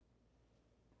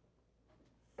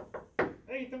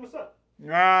Hey, Ethan, what's up?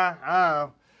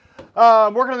 I don't know.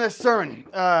 I'm working on this sermon,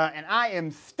 and I am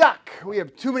stuck. We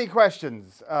have too many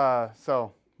questions,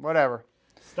 so whatever.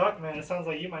 Stuck, man. It sounds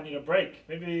like you might need a break.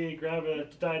 Maybe grab a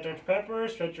Diet Dr. Pepper,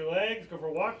 stretch your legs, go for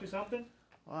a walk, do something.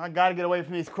 Well, I got to get away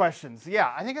from these questions.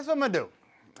 Yeah, I think that's what I'm going to do.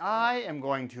 I am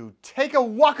going to take a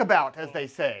walkabout, as they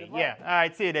say. Good luck. Yeah, all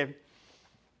right, see you, Dave.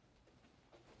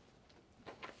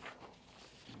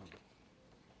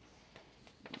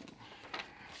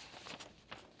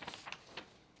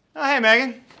 Oh, hey,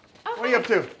 Megan. Oh, What are you up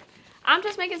to? I'm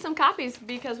just making some copies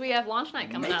because we have launch night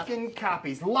coming up. Making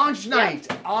copies. Launch night.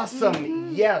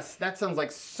 Awesome. Yes, that sounds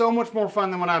like so much more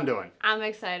fun than what I'm doing. I'm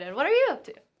excited. What are you up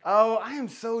to? Oh, I am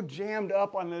so jammed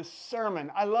up on this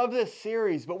sermon. I love this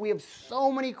series, but we have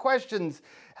so many questions.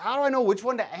 How do I know which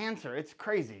one to answer? It's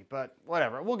crazy, but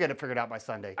whatever. We'll get it figured out by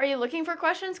Sunday. Are you looking for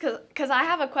questions? Because I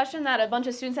have a question that a bunch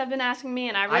of students have been asking me,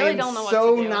 and I really don't know what I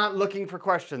am to do. so not looking for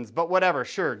questions, but whatever.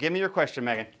 Sure, give me your question,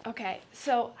 Megan. Okay,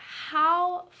 so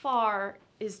how far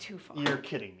is too far? You're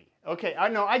kidding me. Okay, I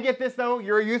know. I get this, though.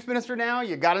 You're a youth minister now.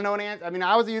 You got to know an answer. I mean,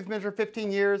 I was a youth minister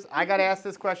 15 years. I got to ask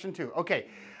this question, too. Okay.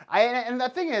 And the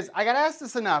thing is, I got asked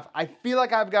this enough. I feel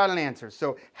like I've got an answer.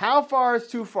 So how far is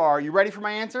too far? You ready for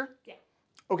my answer? Yeah.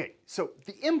 Okay, so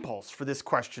the impulse for this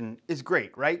question is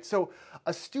great, right? So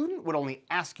a student would only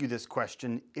ask you this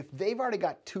question if they've already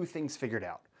got two things figured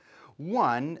out.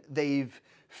 One, they've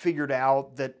figured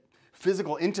out that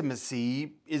physical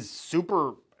intimacy is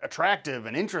super attractive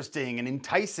and interesting and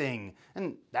enticing,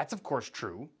 and that's of course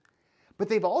true. But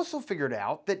they've also figured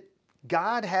out that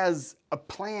God has a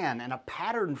plan and a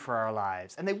pattern for our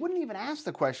lives. And they wouldn't even ask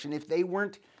the question if they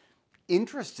weren't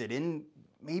interested in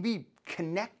maybe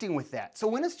connecting with that. So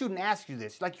when a student asks you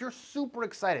this, like you're super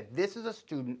excited. This is a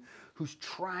student who's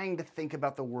trying to think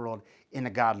about the world in a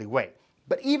godly way.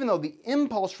 But even though the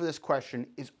impulse for this question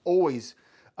is always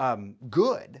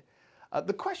good,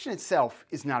 the question itself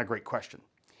is not a great question.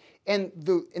 And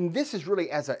this is really,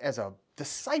 as a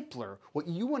discipler, what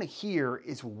you want to hear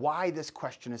is why this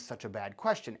question is such a bad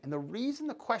question. And the reason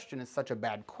the question is such a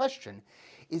bad question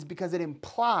is because it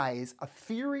implies a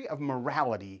theory of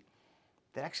morality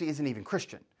that actually isn't even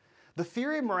Christian. The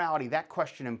theory of morality that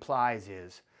question implies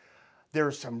is there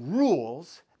are some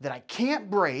rules that I can't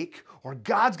break, or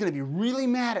God's going to be really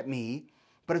mad at me,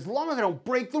 but as long as I don't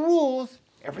break the rules,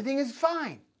 everything is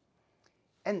fine.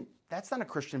 And that's not a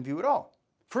Christian view at all.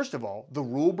 First of all, the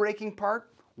rule-breaking part,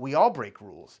 we all break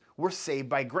rules. We're saved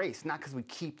by grace, not because we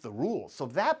keep the rules. So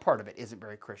that part of it isn't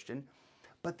very Christian.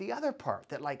 But the other part,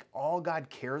 that like all God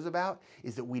cares about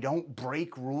is that we don't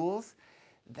break rules,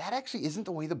 that actually isn't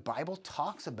the way the Bible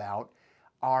talks about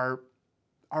our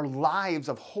lives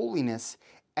of holiness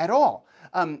at all.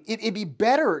 It'd be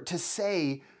better to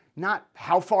say not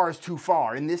how far is too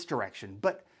far in this direction,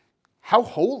 but how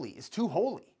holy is too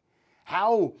holy.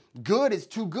 How good is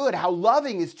too good, how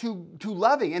loving is too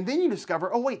loving. And then you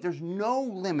discover, oh wait, there's no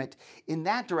limit in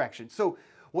that direction. So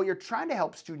what you're trying to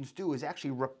help students do is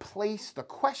actually replace the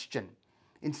question.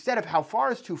 Instead of how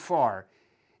far is too far,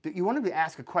 that you want them to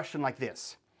ask a question like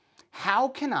this. How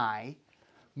can I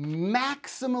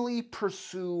maximally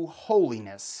pursue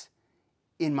holiness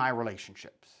in my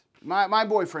relationships? My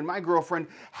boyfriend, my girlfriend,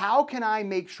 how can I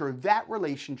make sure that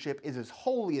relationship is as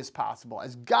holy as possible,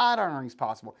 as God-honoring as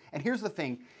possible? And here's the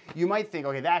thing, you might think,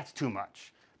 okay, that's too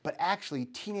much. But actually,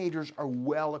 teenagers are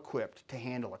well equipped to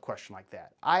handle a question like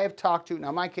that. I have talked to, now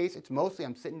in my case, it's mostly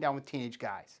I'm sitting down with teenage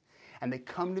guys, and they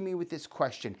come to me with this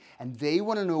question, and they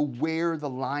want to know where the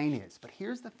line is. But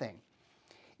here's the thing,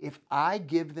 if I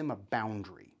give them a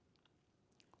boundary,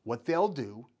 what they'll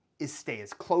do is stay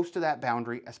as close to that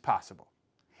boundary as possible.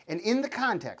 And in the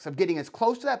context of getting as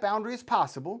close to that boundary as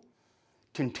possible,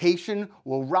 temptation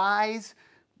will rise,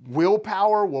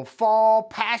 willpower will fall,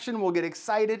 passion will get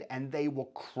excited, and they will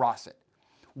cross it.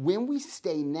 When we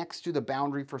stay next to the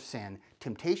boundary for sin,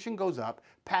 temptation goes up,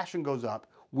 passion goes up,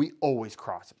 we always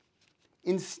cross it.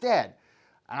 Instead,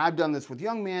 and I've done this with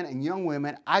young men and young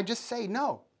women, I just say,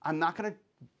 no,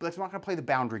 let's not gonna play the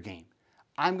boundary game.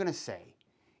 I'm gonna say,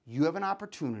 you have an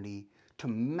opportunity to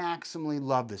maximally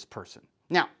love this person.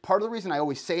 Now, part of the reason I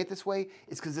always say it this way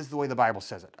is because this is the way the Bible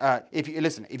says it.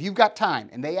 If you've got time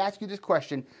and they ask you this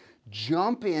question,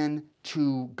 jump in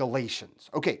to Galatians.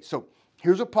 Okay, so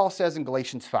here's what Paul says in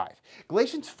Galatians 5.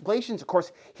 Galatians, of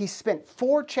course, he spent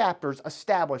 4 chapters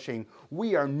establishing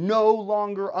we are no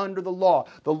longer under the law.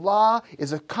 The law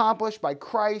is accomplished by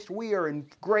Christ. We are in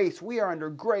grace. We are under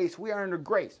grace. We are under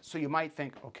grace. So you might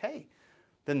think, okay,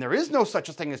 then there is no such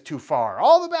a thing as too far.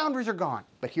 All the boundaries are gone.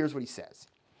 But here's what he says.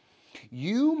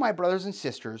 You, my brothers and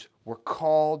sisters, were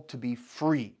called to be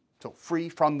free. So free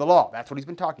from the law. That's what he's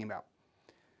been talking about.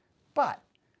 But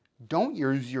don't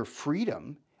use your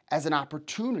freedom as an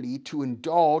opportunity to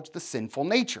indulge the sinful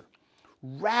nature.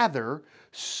 Rather,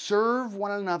 serve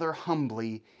one another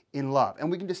humbly in love. And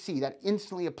we can just see that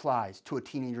instantly applies to a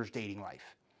teenager's dating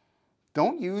life.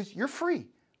 You're free,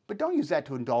 but don't use that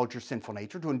to indulge your sinful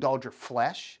nature, to indulge your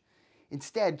flesh.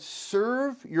 Instead,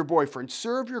 serve your boyfriend,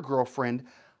 serve your girlfriend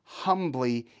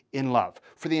humbly in love.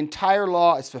 For the entire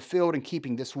law is fulfilled in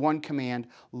keeping this one command: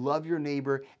 love your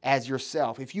neighbor as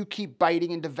yourself. If you keep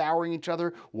biting and devouring each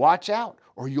other, watch out,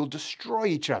 or you'll destroy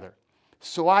each other.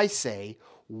 So I say,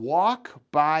 walk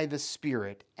by the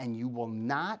Spirit, and you will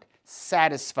not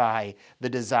satisfy the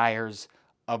desires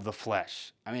of the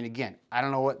flesh. I mean, again, I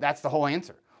don't know that's the whole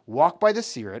answer. Walk by the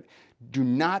Spirit. Do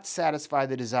not satisfy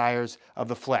the desires of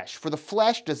the flesh. For the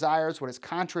flesh desires what is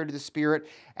contrary to the Spirit,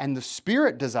 and the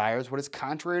Spirit desires what is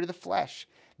contrary to the flesh.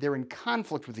 They're in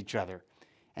conflict with each other.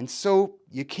 And so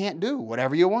you can't do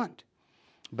whatever you want.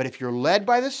 But if you're led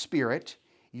by the Spirit,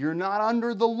 you're not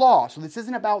under the law. So this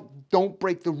isn't about don't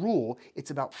break the rule. It's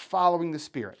about following the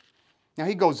Spirit. Now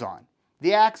he goes on.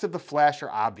 The acts of the flesh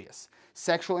are obvious: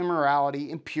 sexual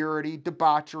immorality, impurity,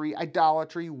 debauchery,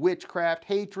 idolatry, witchcraft,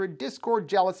 hatred, discord,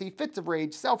 jealousy, fits of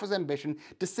rage, selfish ambition,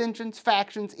 dissensions,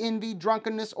 factions, envy,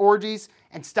 drunkenness, orgies,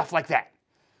 and stuff like that.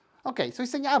 Okay, so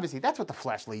he's saying, obviously, that's what the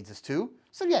flesh leads us to.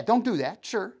 So yeah, don't do that,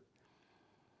 sure.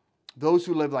 Those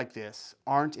who live like this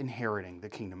aren't inheriting the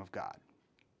kingdom of God.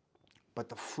 But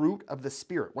the fruit of the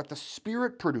Spirit, what the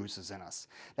Spirit produces in us,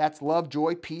 that's love,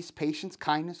 joy, peace, patience,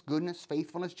 kindness, goodness,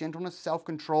 faithfulness, gentleness,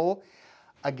 self-control.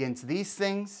 Against these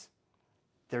things,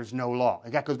 there's no law.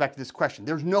 And that goes back to this question.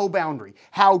 There's no boundary.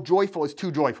 How joyful is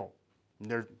too joyful?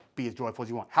 Be as joyful as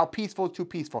you want. How peaceful is too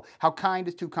peaceful? How kind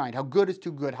is too kind? How good is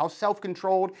too good? How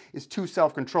self-controlled is too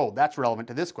self-controlled? That's relevant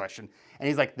to this question. And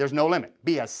he's like, there's no limit.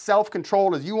 Be as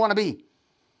self-controlled as you want to be.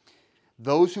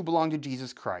 Those who belong to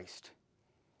Jesus Christ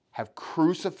have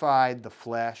crucified the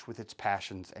flesh with its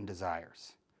passions and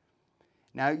desires.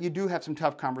 Now, you do have some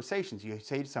tough conversations. You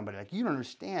say to somebody, like, you don't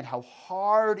understand how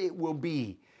hard it will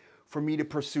be for me to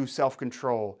pursue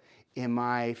self-control in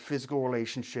my physical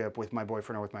relationship with my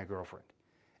boyfriend or with my girlfriend.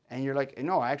 And you're like,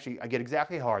 no, I get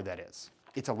exactly how hard that is.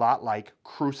 It's a lot like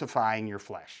crucifying your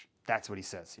flesh. That's what he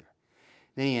says here.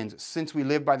 Then he ends, since we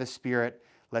live by the Spirit,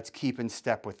 let's keep in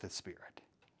step with the Spirit.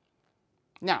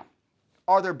 Now,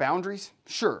 are there boundaries?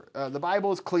 Sure. The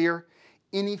Bible is clear.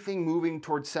 Anything moving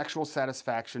towards sexual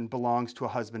satisfaction belongs to a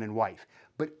husband and wife.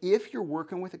 But if you're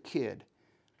working with a kid,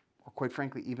 or quite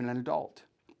frankly, even an adult,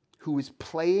 who is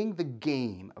playing the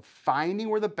game of finding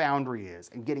where the boundary is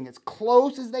and getting as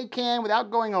close as they can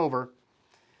without going over,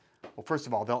 well, first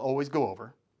of all, they'll always go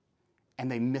over,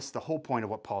 and they miss the whole point of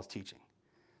what Paul's teaching.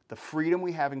 The freedom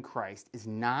we have in Christ is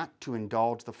not to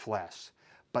indulge the flesh,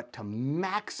 but to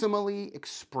maximally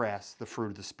express the fruit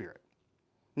of the Spirit.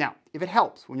 Now, if it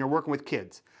helps when you're working with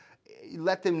kids,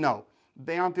 let them know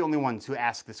they aren't the only ones who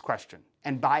ask this question.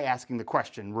 And by asking the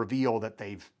question, reveal that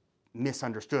they've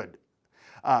misunderstood.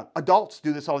 Adults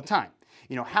do this all the time.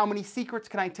 You know, how many secrets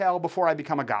can I tell before I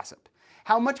become a gossip?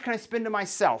 How much can I spend to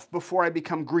myself before I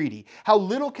become greedy? How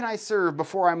little can I serve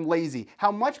before I'm lazy?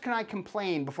 How much can I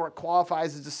complain before it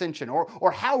qualifies as dissension?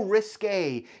 Or how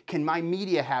risque can my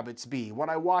media habits be? What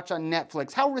I watch on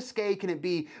Netflix, how risque can it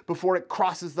be before it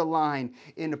crosses the line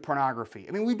into pornography?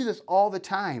 I mean, we do this all the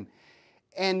time.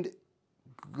 And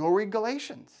go read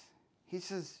Galatians. He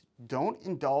says, don't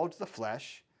indulge the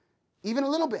flesh even a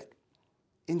little bit.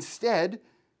 Instead,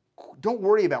 don't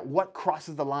worry about what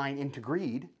crosses the line into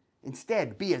greed.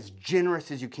 Instead, be as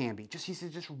generous as you can be. He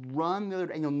says, just run the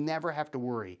other, and you'll never have to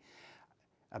worry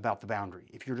about the boundary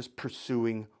if you're just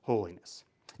pursuing holiness.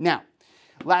 Now,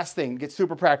 last thing, get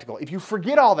super practical. If you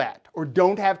forget all that or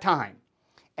don't have time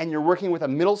and you're working with a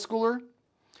middle schooler,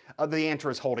 the answer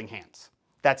is holding hands.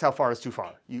 That's how far is too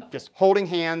far. You just holding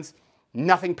hands,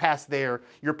 nothing past there.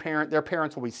 Their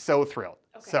parents will be so thrilled.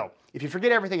 Okay. So if you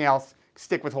forget everything else,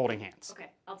 stick with holding hands. Okay,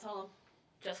 I'll tell them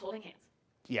just holding hands.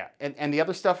 Yeah, and the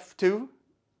other stuff too?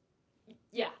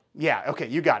 Yeah. Yeah, okay,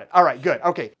 you got it. All right, good.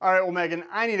 Okay. All right, well, Megan,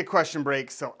 I need a question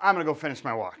break, so I'm going to go finish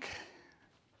my walk.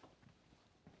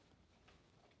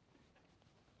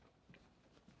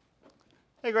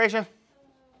 Hey, Gracia.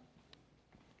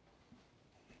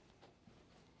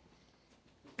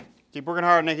 Keep working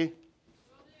hard, Nikki.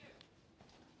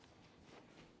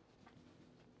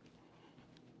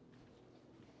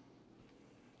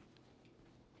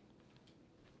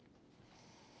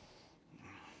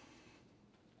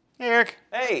 Hey, Eric.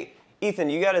 Hey, Ethan,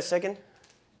 you got a second?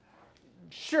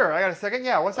 Sure, I got a second.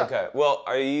 Yeah, what's up? Okay, well,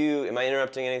 am I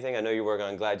interrupting anything? I know you're working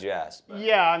on Glad You Asked. But...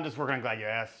 Yeah, I'm just working on Glad You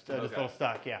Asked. Just a little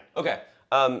stuck, yeah. Okay,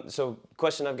 So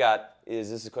question I've got is,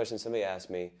 this is a question somebody asked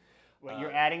me. Wait,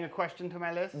 you're adding a question to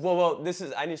my list? Well,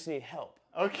 I just need help.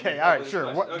 Okay, all right,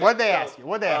 sure. What'd they ask you?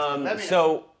 What'd they ask you? Let me know.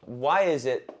 So why is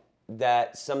it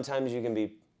that sometimes you can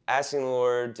be asking the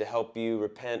Lord to help you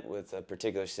repent with a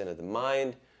particular sin of the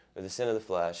mind or the sin of the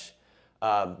flesh,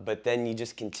 but then you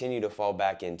just continue to fall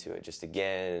back into it just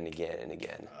again and again and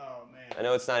again? Oh, man. I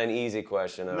know it's not an easy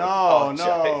question. I No.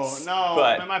 apologize,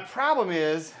 But And my problem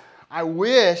is, I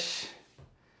wish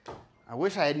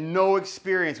I had no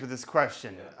experience with this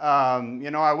question.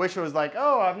 I wish it was like,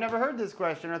 oh, I've never heard this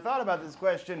question or thought about this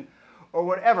question or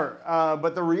whatever.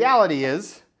 But the reality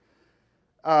is,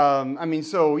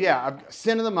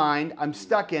 sin of the mind, I'm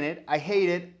stuck in it, I hate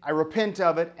it, I repent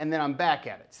of it, and then I'm back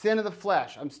at it. Sin of the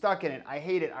flesh, I'm stuck in it, I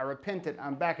hate it, I repent it,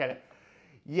 I'm back at it.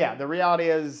 Yeah, the reality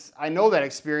is, I know that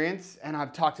experience, and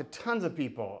I've talked to tons of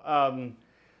people.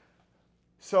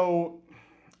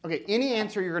 Any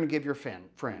answer you're going to give your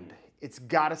friend, it's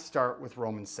got to start with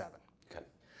Romans 7. Okay.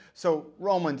 So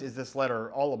Romans is this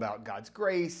letter all about God's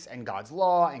grace and God's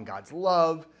law and God's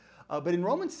love. But in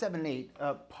Romans 7 and 8,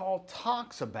 Paul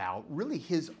talks about really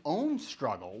his own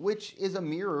struggle, which is a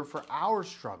mirror for our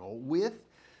struggle with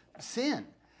sin.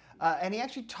 And he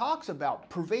actually talks about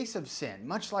pervasive sin,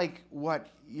 much like what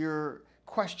your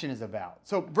question is about.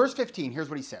 So verse 15, here's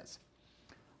what he says.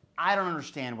 I don't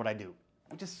understand what I do.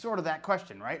 Which is sort of that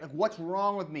question, right? Like, what's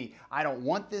wrong with me? I don't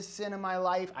want this sin in my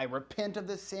life. I repent of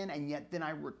this sin, and yet then I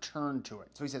return to it.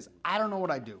 So he says, I don't know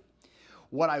what I do.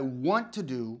 What I want to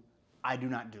do, I do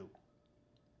not do.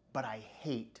 But I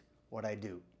hate what I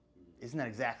do. Isn't that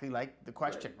exactly like the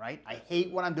question, right? I hate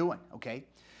what I'm doing, okay?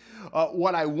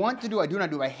 What I want to do, I do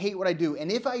not do. I hate what I do. And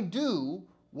if I do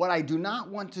what I do not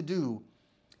want to do,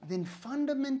 then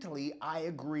fundamentally, I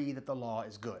agree that the law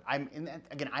is good.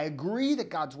 I agree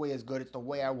that God's way is good. It's the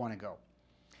way I want to go.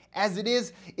 As it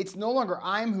is, it's no longer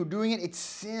I'm who doing it. It's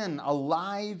sin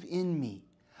alive in me.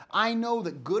 I know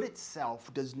that good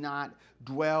itself does not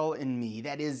dwell in me,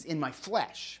 that is, in my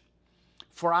flesh.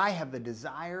 For I have the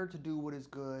desire to do what is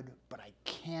good, but I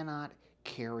cannot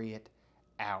carry it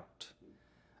out.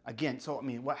 Again,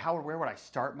 where would I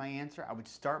start my answer? I would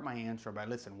start my answer by,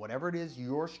 listen, whatever it is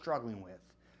you're struggling with,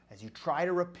 as you try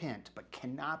to repent but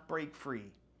cannot break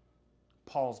free,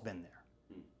 Paul's been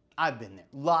there. I've been there.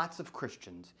 Lots of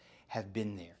Christians have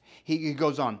been there. He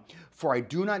goes on, for I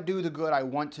do not do the good I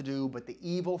want to do, but the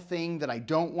evil thing that I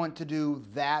don't want to do,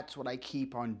 that's what I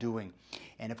keep on doing.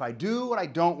 And if I do what I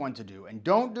don't want to do and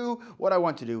don't do what I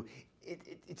want to do,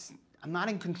 I'm not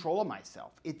in control of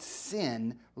myself. It's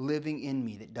sin living in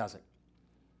me that does it.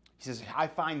 He says, I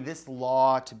find this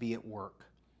law to be at work.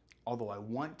 Although I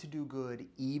want to do good,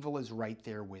 evil is right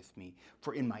there with me.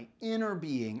 For in my inner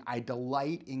being, I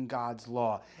delight in God's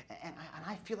law. And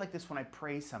I feel like this when I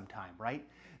pray sometime, right?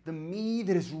 The me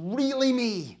that is really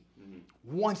me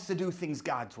wants to do things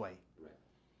God's way. Right.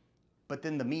 But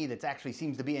then the me that actually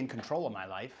seems to be in control of my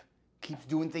life keeps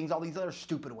doing things all these other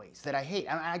stupid ways that I hate.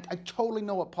 I totally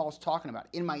know what Paul's talking about.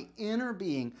 In my inner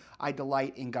being, I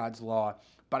delight in God's law.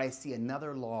 But I see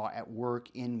another law at work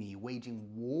in me, waging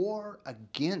war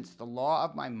against the law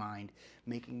of my mind,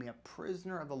 making me a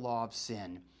prisoner of the law of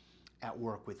sin at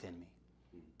work within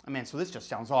me. So this just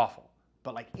sounds awful.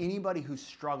 But like anybody who's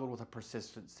struggled with a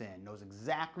persistent sin knows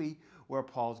exactly where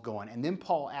Paul's going. And then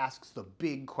Paul asks the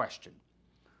big question.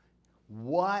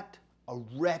 What a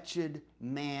wretched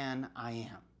man I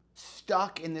am,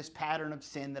 stuck in this pattern of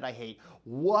sin that I hate.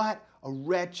 What a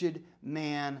wretched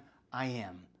man I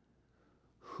am.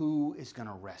 Who is going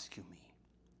to rescue me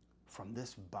from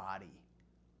this body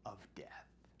of death?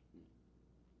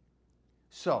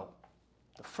 So,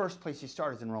 the first place you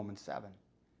start is in Romans 7,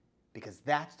 because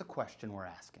that's the question we're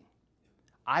asking.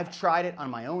 I've tried it on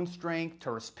my own strength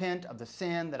to repent of the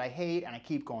sin that I hate, and I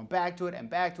keep going back to it, and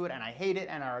I hate it,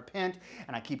 and I repent,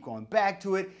 and I keep going back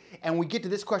to it, and we get to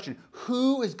this question,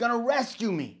 who is going to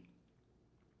rescue me?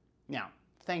 Now,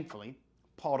 thankfully,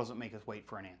 Paul doesn't make us wait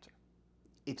for an answer.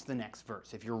 It's the next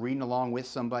verse. If you're reading along with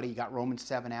somebody, you got Romans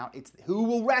 7 out, it's who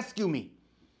will rescue me?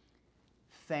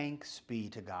 Thanks be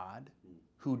to God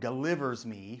who delivers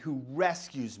me, who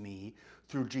rescues me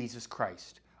through Jesus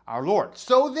Christ, our Lord.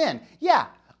 So then,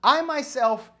 I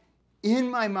myself, in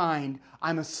my mind,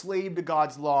 I'm a slave to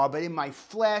God's law, but in my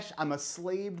flesh, I'm a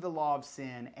slave to the law of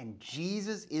sin, and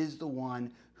Jesus is the one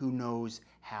who knows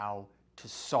how to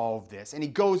solve this. And he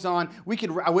goes on.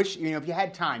 I wish, if you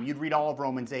had time, you'd read all of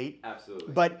Romans 8.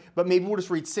 Absolutely. But maybe we'll just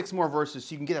read 6 more verses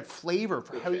so you can get a flavor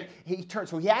for how he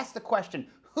turns. So he asks the question,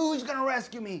 who's going to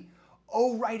rescue me?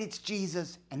 Oh, right, it's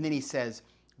Jesus. And then he says,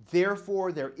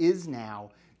 therefore there is now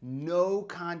no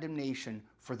condemnation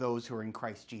for those who are in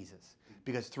Christ Jesus.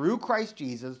 Because through Christ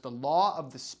Jesus, the law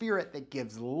of the Spirit that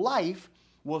gives life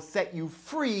will set you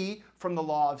free from the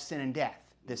law of sin and death.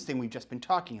 This thing we've just been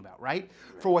talking about, right?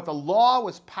 For what the law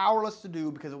was powerless to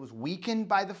do because it was weakened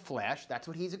by the flesh, that's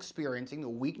what he's experiencing, the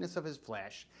weakness of his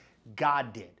flesh,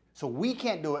 God did. So we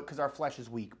can't do it because our flesh is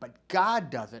weak, but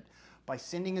God does it by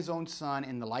sending his own Son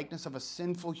in the likeness of a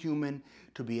sinful human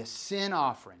to be a sin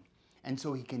offering. And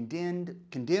so he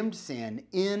condemned sin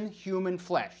in human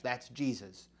flesh, that's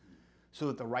Jesus, so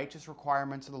that the righteous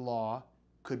requirements of the law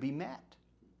could be met.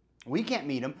 We can't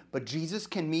meet them, but Jesus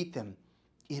can meet them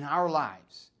in our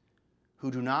lives, who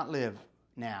do not live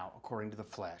now according to the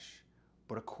flesh,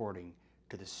 but according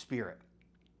to the Spirit.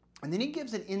 And then he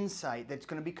gives an insight that's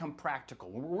going to become practical.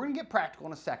 We're going to get practical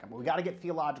in a second, but we got to get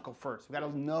theological first. We got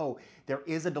to know there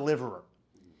is a deliverer.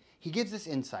 He gives this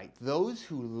insight. Those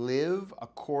who live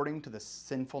according to the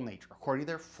sinful nature, according to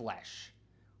their flesh,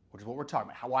 which is what we're talking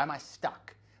about. Why am I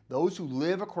stuck? Those who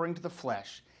live according to the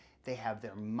flesh, they have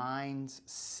their minds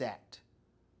set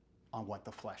on what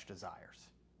the flesh desires.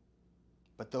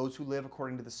 But those who live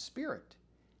according to the Spirit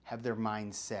have their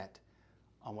minds set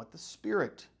on what the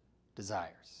Spirit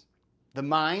desires. The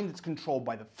mind that's controlled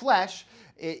by the flesh,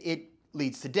 it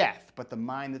leads to death, but the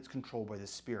mind that's controlled by the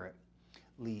Spirit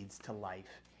leads to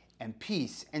life and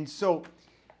peace. And so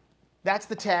that's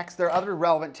the text. There are other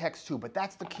relevant texts too, but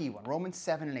that's the key one, Romans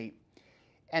 7 and 8.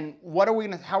 And how are we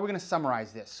going to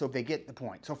summarize this so they get the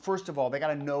point? So first of all, they got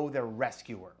to know their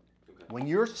rescuer. When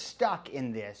you're stuck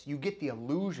in this, you get the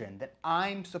illusion that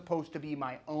I'm supposed to be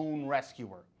my own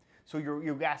rescuer. So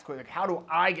you ask, like, how do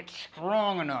I get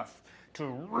strong enough to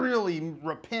really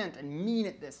repent and mean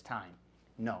it this time?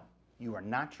 No, you are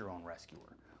not your own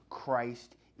rescuer.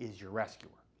 Christ is your rescuer.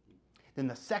 Then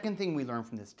the second thing we learn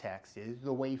from this text is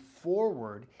the way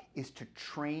forward is to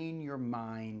train your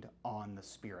mind on the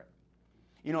Spirit.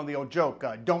 You know the old joke,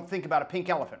 don't think about a pink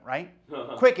elephant, right?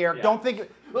 Quick, Eric, yeah. Don't think.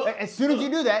 As soon as you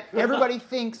do that, everybody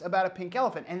thinks about a pink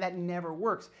elephant, and that never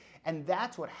works. And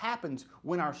that's what happens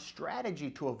when our strategy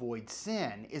to avoid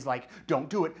sin is like, don't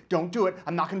do it,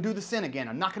 I'm not going to do the sin again,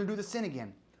 I'm not going to do the sin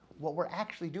again. What we're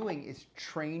actually doing is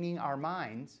training our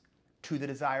minds to the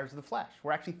desires of the flesh.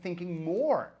 We're actually thinking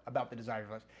more about the desires of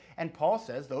the flesh. And Paul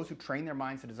says those who train their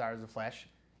minds to the desires of the flesh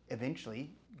eventually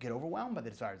get overwhelmed by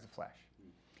the desires of the flesh.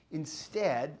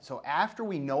 Instead, so after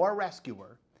we know our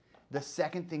rescuer, the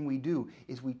second thing we do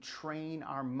is we train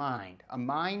our mind. A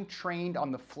mind trained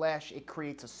on the flesh, it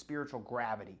creates a spiritual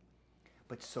gravity.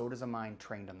 But so does a mind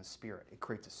trained on the Spirit. It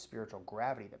creates a spiritual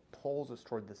gravity that pulls us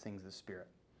toward the things of the Spirit.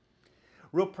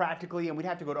 Real practically, and we'd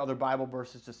have to go to other Bible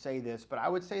verses to say this, but I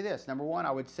would say this. Number one,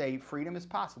 I would say freedom is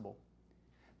possible.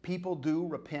 People do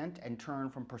repent and turn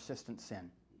from persistent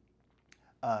sin.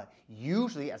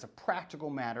 Usually, as a practical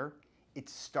matter, it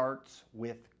starts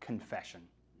with confession.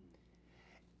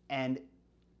 And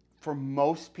for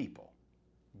most people,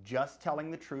 just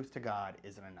telling the truth to God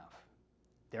isn't enough.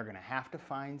 They're going to have to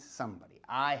find somebody.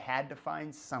 I had to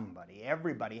find somebody.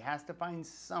 Everybody has to find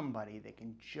somebody they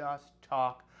can just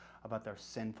talk about their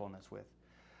sinfulness with.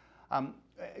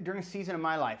 During a season of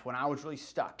my life when I was really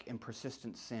stuck in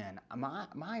persistent sin,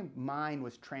 my mind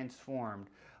was transformed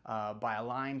by a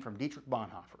line from Dietrich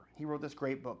Bonhoeffer. He wrote this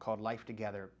great book called Life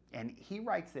Together, and he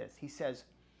writes this. He says,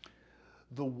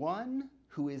 "The one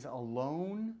who is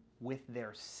alone with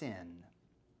their sin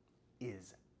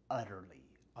is utterly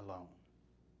alone."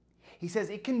 He says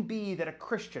it can be that a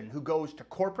Christian who goes to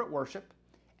corporate worship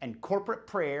and corporate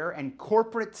prayer and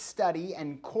corporate study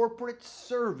and corporate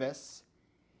service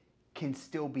can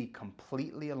still be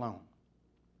completely alone.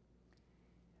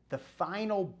 The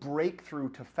final breakthrough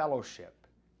to fellowship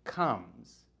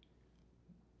comes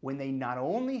when they not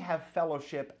only have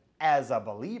fellowship as a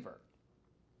believer,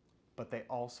 but they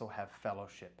also have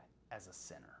fellowship as a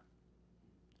sinner.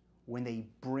 When they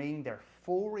bring their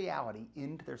full reality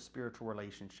into their spiritual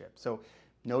relationship. So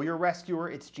know your rescuer,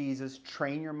 it's Jesus.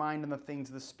 Train your mind on the things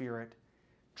of the Spirit.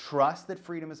 Trust that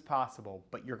freedom is possible,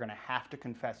 but you're going to have to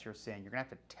confess your sin. You're going to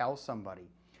have to tell somebody.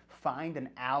 Find an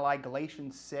ally,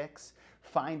 Galatians 6.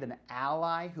 Find an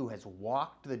ally who has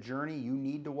walked the journey you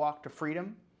need to walk to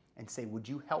freedom and say, would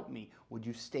you help me? Would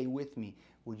you stay with me?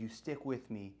 Would you stick with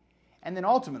me? And then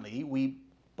ultimately, we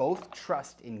both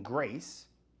trust in grace.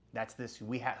 That's this,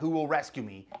 who will rescue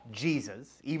me?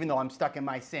 Jesus. Even though I'm stuck in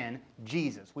my sin,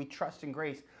 Jesus. We trust in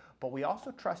grace, but we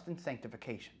also trust in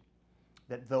sanctification.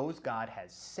 That those God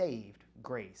has saved,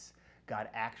 grace, God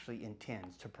actually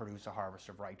intends to produce a harvest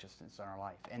of righteousness in our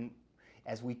life. And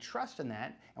as we trust in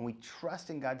that, and we trust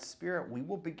in God's Spirit, we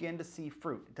will begin to see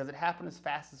fruit. Does it happen as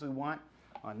fast as we want?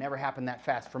 Well, it never happened that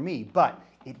fast for me, but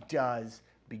it does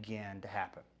begin to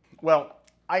happen. Well,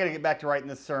 I got to get back to writing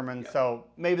this sermon, so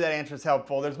maybe that answer is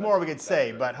helpful. There's more we could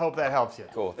say, but hope that helps you.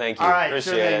 Cool. Thank you. All right,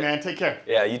 Appreciate sure thing, it. man. Take care.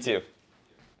 Yeah, you too.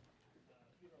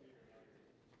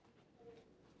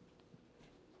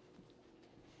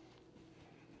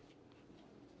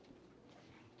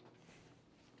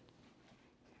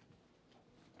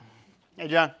 Hey,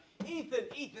 John.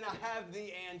 Ethan, I have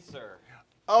the answer.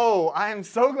 Oh, I am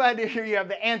so glad to hear you have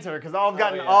the answer because all I've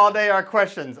gotten yeah. all day are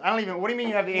questions. I don't even, what do you mean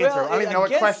you have the answer? I don't even know what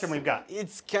guess question we've got.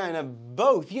 It's kind of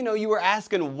both. You know, you were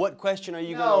asking what question are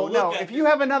you No, going to look at? if you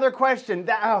have another question,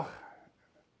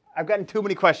 I've gotten too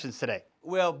many questions today.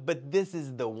 Well, but this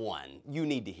is the one. You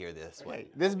need to hear this one.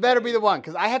 This better be the one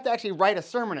because I have to actually write a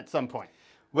sermon at some point.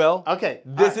 Well, Okay.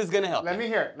 this all right. is going to help. Let you. me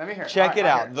hear it. Let me hear it. Check All it right,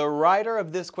 I'll out. hear The writer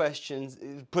of this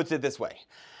question puts it this way.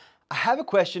 I have a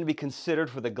question to be considered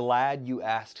for the Glad You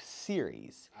Asked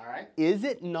series. All right. Is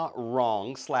it not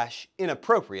wrong /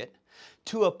 inappropriate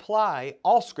to apply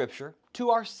all Scripture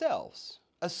to ourselves,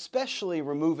 especially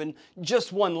removing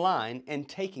just one line and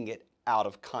taking it out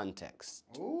of context?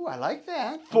 Ooh, I like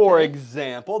that. For Okay.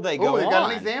 example, they go Ooh, they on.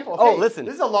 got an example. Oh, Okay, listen.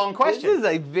 this is a long question. This is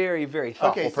a very, very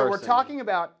thoughtful Okay, so we're person. talking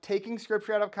about taking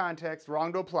scripture out of context,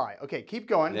 wrong to apply. Okay, keep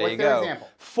going. There What's you their go. example?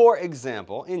 For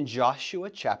example, in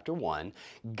Joshua chapter 1,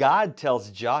 God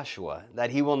tells Joshua that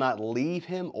he will not leave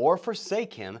him or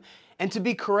forsake him and to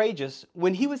be courageous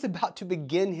when he was about to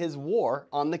begin his war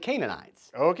on the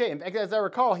Canaanites. Okay, in fact, as I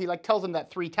recall, he tells them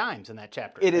that 3 times in that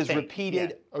chapter. It I is think. repeated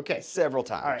Yeah. Okay. several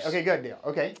times. All right. Okay. Good deal.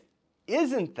 Okay.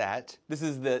 Isn't that, this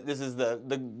is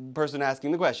the person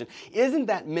asking the question, isn't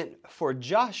that meant for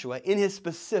Joshua in his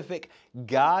specific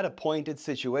God-appointed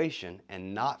situation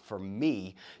and not for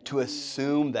me to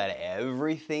assume that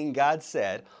everything God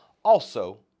said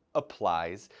also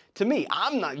applies to me?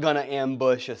 I'm not going to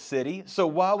ambush a city, so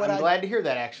why would I'm glad to hear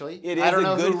that. Actually, It I is don't a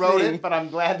know good who wrote thing. it, but I'm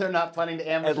glad they're not planning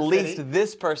to ambush At a least city.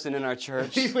 this person in our church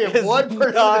At least we have is one person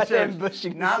in the not church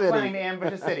ambushing not the city. planning to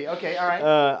ambush a city. Okay. All right.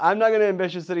 I'm not going to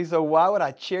ambush a city, so why would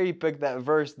I cherry pick that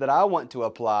verse that I want to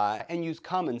apply and use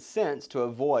common sense to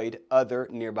avoid other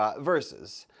nearby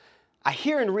verses? I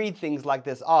hear and read things like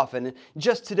this often, and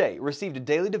just today received a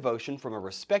daily devotion from a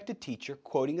respected teacher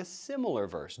quoting a similar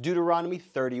verse, Deuteronomy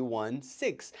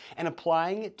 31:6, and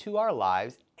applying it to our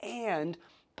lives and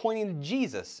pointing to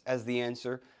Jesus as the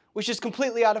answer, which is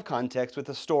completely out of context with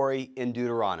the story in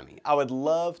Deuteronomy. I would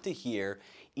love to hear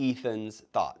Ethan's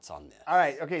thoughts on this. All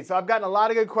right. Okay. So I've gotten a lot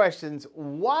of good questions.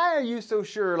 Why are you so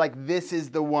sure? This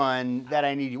is the one that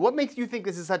I need you. What makes you think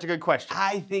this is such a good question?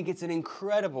 I think it's an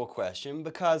incredible question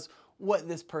because what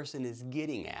this person is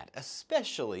getting at,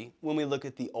 especially when we look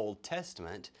at the Old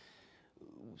Testament,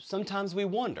 sometimes we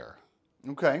wonder,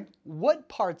 Okay. what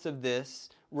parts of this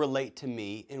relate to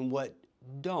me and what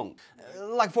don't?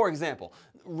 Like, for example,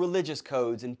 religious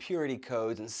codes and purity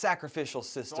codes and sacrificial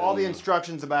systems. All the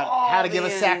instructions about All how to give a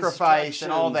the sacrifice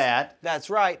and all instructions. that.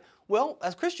 That's right. Well,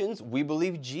 as Christians, we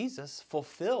believe Jesus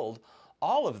fulfilled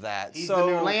all of that. He's so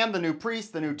the new lamb, the new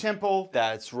priest, the new temple.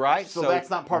 That's right. So that's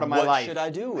not part of my what life. should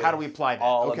I do with How do we apply that?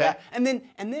 all of Okay. that? And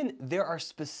then there are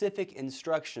specific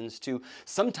instructions to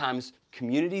sometimes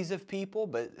communities of people,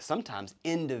 but sometimes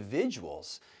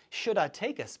individuals. Should I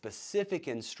take a specific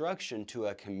instruction to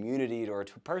a community or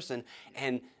to a person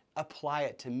and apply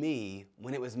it to me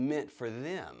when it was meant for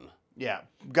them? Yeah.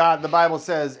 God, the Bible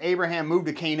says Abraham moved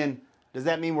to Canaan. Does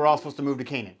that mean we're all supposed to move to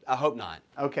Canaan? I hope not.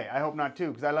 Okay, I hope not too,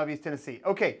 because I love East Tennessee.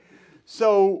 Okay,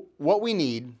 so what we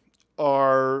need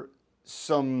are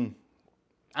some,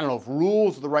 I don't know if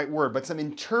rules are the right word, but some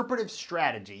interpretive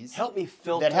strategies Help me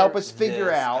filter that help us figure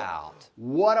this out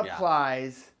what Yeah.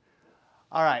 applies.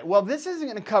 All right, well, this isn't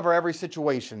going to cover every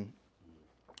situation,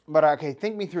 but okay,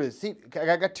 think me through this. See,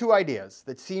 I got 2 ideas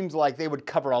that seems like they would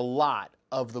cover a lot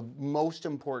of the most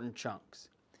important chunks.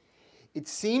 It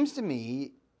seems to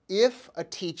me if a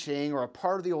teaching or a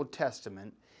part of the Old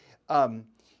Testament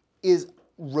is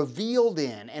revealed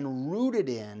in and rooted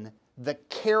in the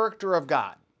character of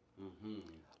God,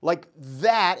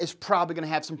 that is probably going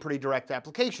to have some pretty direct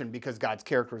application because God's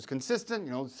character is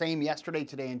consistent, same yesterday,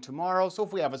 today, and tomorrow. So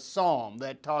if we have a psalm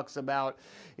that talks about,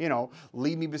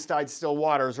 lead me beside still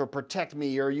waters or protect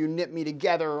me or you knit me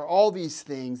together, or all these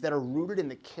things that are rooted in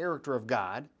the character of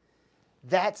God,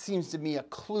 that seems to me a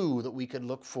clue that we could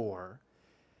look for.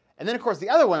 And then, of course, the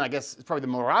other one, I guess, is probably the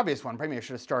more obvious one, probably I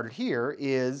should have started here,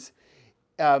 is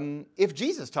if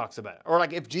Jesus talks about it, or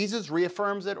if Jesus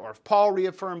reaffirms it, or if Paul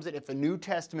reaffirms it, if the New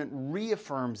Testament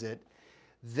reaffirms it,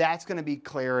 that's going to be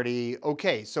clarity.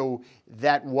 Okay, so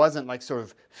that wasn't like sort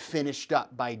of finished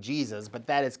up by Jesus, but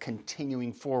that is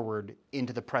continuing forward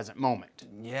into the present moment.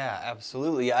 Yeah,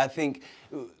 absolutely. I think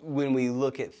when we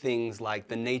look at things like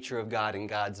the nature of God and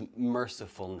God's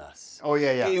mercifulness. Oh,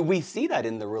 yeah. We see that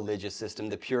in the religious system,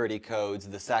 the purity codes,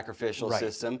 the sacrificial Right.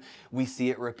 system. We see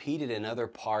it repeated in other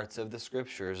parts of the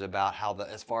scriptures about how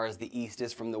as far as the east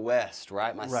is from the west,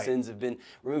 right? My Right. sins have been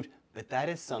removed. But that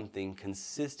is something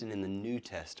consistent in the New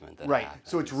Testament that Right. happens.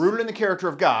 So it's rooted in the character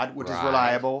of God, which is Right,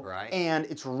 reliable, right. and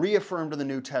it's reaffirmed in the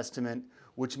New Testament,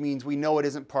 which means we know it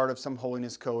isn't part of some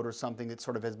holiness code or something that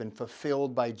sort of has been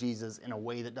fulfilled by Jesus in a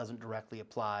way that doesn't directly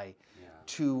apply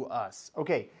to us.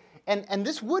 Okay, and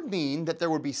this would mean that there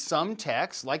would be some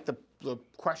texts, like the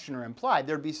questioner implied,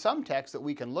 there'd be some texts that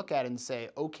we can look at and say,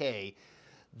 okay,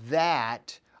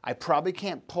 that I probably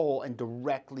can't pull and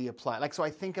directly apply. Like, so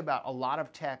I think about a lot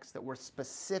of texts that were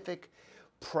specific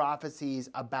prophecies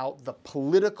about the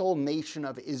political nation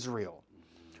of Israel.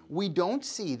 We don't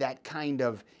see that kind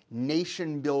of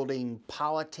nation-building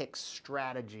politics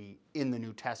strategy in the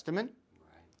New Testament.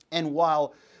 And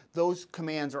while those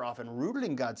commands are often rooted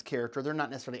in God's character, they're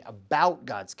not necessarily about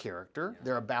God's character.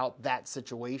 They're about that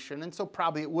situation. And so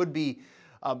probably it would be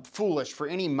foolish for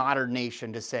any modern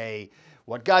nation to say,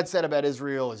 what God said about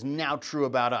Israel is now true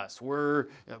about us. We're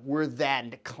that,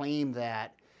 and to claim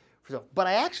that. But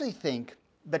I actually think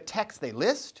the text they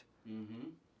list,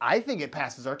 I think it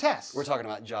passes our test. We're talking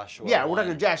about Joshua. Yeah, we're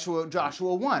 1. talking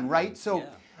Joshua 1, right? So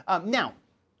now,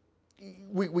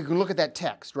 we can look at that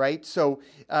text, right? So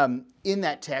in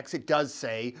that text, it does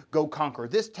say, go conquer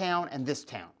this town and this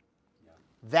town.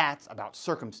 That's about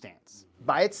circumstance.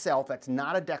 By itself, that's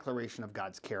not a declaration of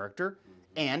God's character.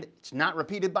 And it's not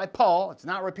repeated by Paul. It's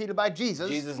not repeated by Jesus.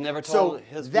 Jesus never told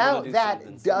his people to do that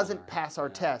something doesn't similar. pass our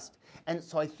test. And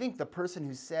so I think the person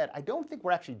who said, I don't think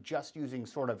we're actually just using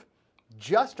sort of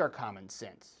just our common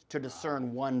sense to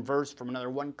discern one verse from another,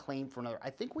 one claim from another.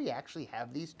 I think we actually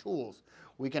have these tools.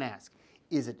 We can ask,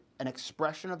 is it an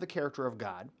expression of the character of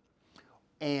God?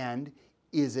 And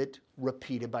is it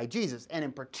repeated by Jesus? And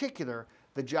in particular,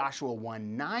 the Joshua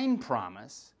 1:9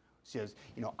 promise says,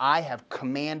 I have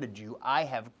commanded you, I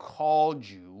have called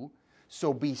you,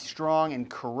 so be strong and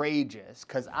courageous,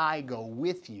 because I go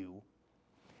with you.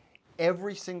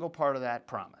 Every single part of that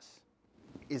promise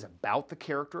is about the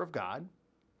character of God.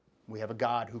 We have a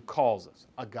God who calls us,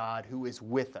 a God who is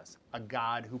with us, a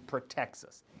God who protects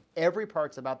us. Every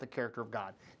part's about the character of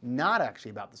God, not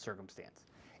actually about the circumstance.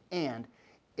 And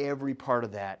every part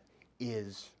of that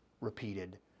is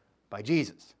repeated by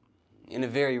Jesus. In a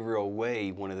very real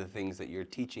way, one of the things that you're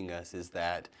teaching us is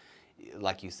that,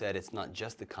 like you said, it's not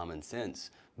just the common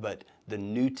sense, but the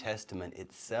New Testament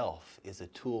itself is a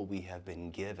tool we have been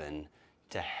given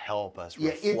to help us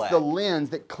reflect. It's the lens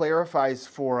that clarifies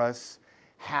for us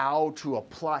how to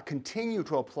continue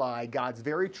to apply God's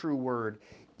very true word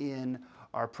in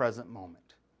our present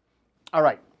moment. All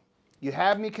right. You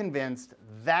have me convinced.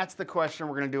 That's the question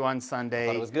we're going to do on Sunday. I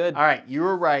thought it was good. All right. You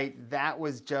were right. That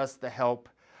was just the help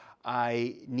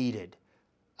I needed.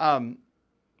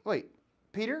 Wait,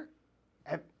 Peter,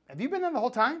 have you been there the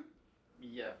whole time?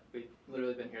 Yeah, we've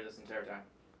literally been here this entire time.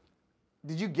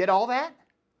 Did you get all that?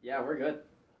 Yeah, we're good.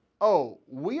 Oh,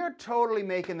 we are totally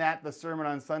making that the sermon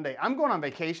on Sunday. I'm going on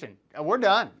vacation. We're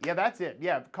done. Yeah, that's it.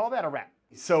 Yeah, call that a wrap.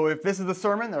 So if this is the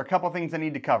sermon, there are a couple things I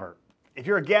need to cover. If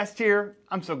you're a guest here,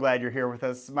 I'm so glad you're here with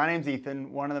us. My name's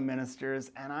Ethan, one of the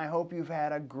ministers, and I hope you've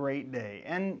had a great day.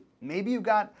 And maybe you've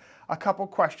got a couple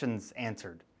questions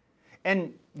answered.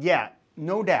 And yeah,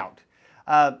 no doubt,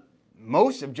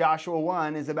 most of Joshua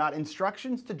 1 is about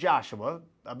instructions to Joshua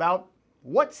about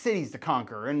what cities to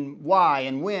conquer and why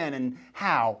and when and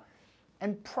how.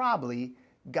 And probably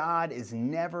God is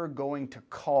never going to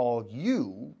call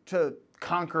you to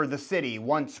conquer the city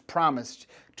once promised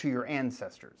to your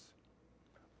ancestors.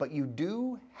 But you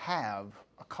do have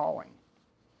a calling.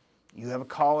 You have a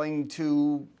calling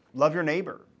to love your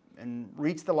neighbor and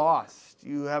reach the lost.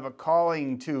 You have a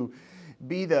calling to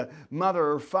be the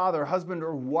mother or father, husband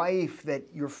or wife that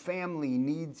your family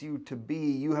needs you to be.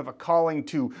 You have a calling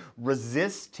to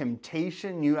resist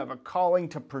temptation. You have a calling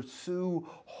to pursue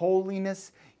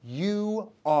holiness.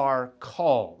 You are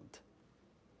called.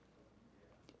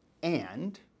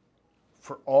 And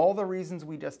for all the reasons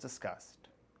we just discussed,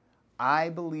 I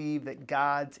believe that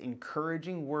God's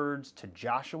encouraging words to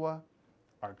Joshua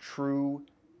are true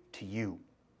to you.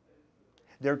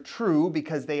 They're true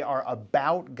because they are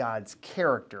about God's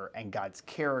character, and God's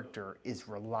character is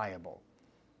reliable.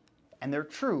 And they're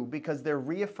true because they're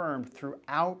reaffirmed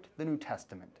throughout the New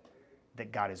Testament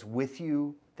that God is with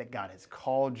you, that God has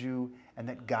called you, and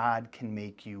that God can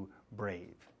make you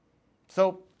brave.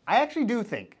 So I actually do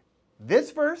think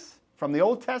this verse from the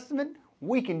Old Testament,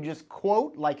 we can just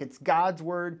quote like it's God's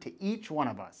word to each one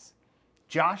of us.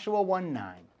 Joshua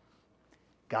 1:9.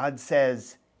 God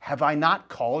says, "Have I not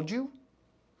called you?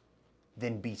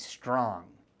 Then be strong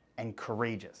and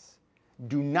courageous.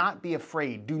 Do not be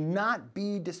afraid. Do not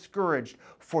be discouraged,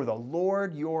 for the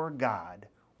Lord your God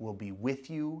will be with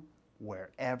you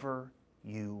wherever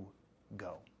you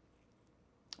go."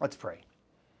 Let's pray.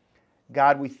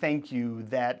 God, we thank you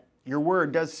that your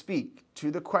word does speak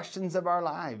to the questions of our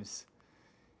lives.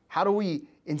 How do we,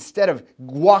 instead of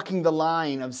walking the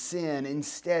line of sin,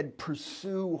 instead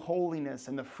pursue holiness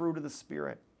and the fruit of the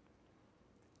Spirit?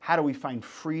 How do we find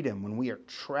freedom when we are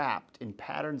trapped in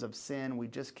patterns of sin we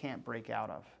just can't break out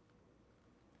of?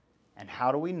 And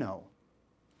how do we know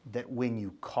that when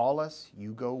you call us,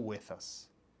 you go with us?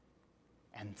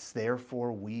 And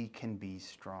therefore we can be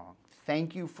strong.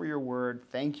 Thank you for your word.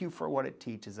 Thank you for what it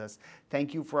teaches us.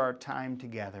 Thank you for our time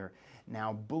together.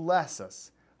 Now bless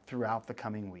us throughout the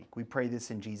coming week. We pray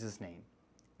this in Jesus' name.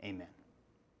 Amen.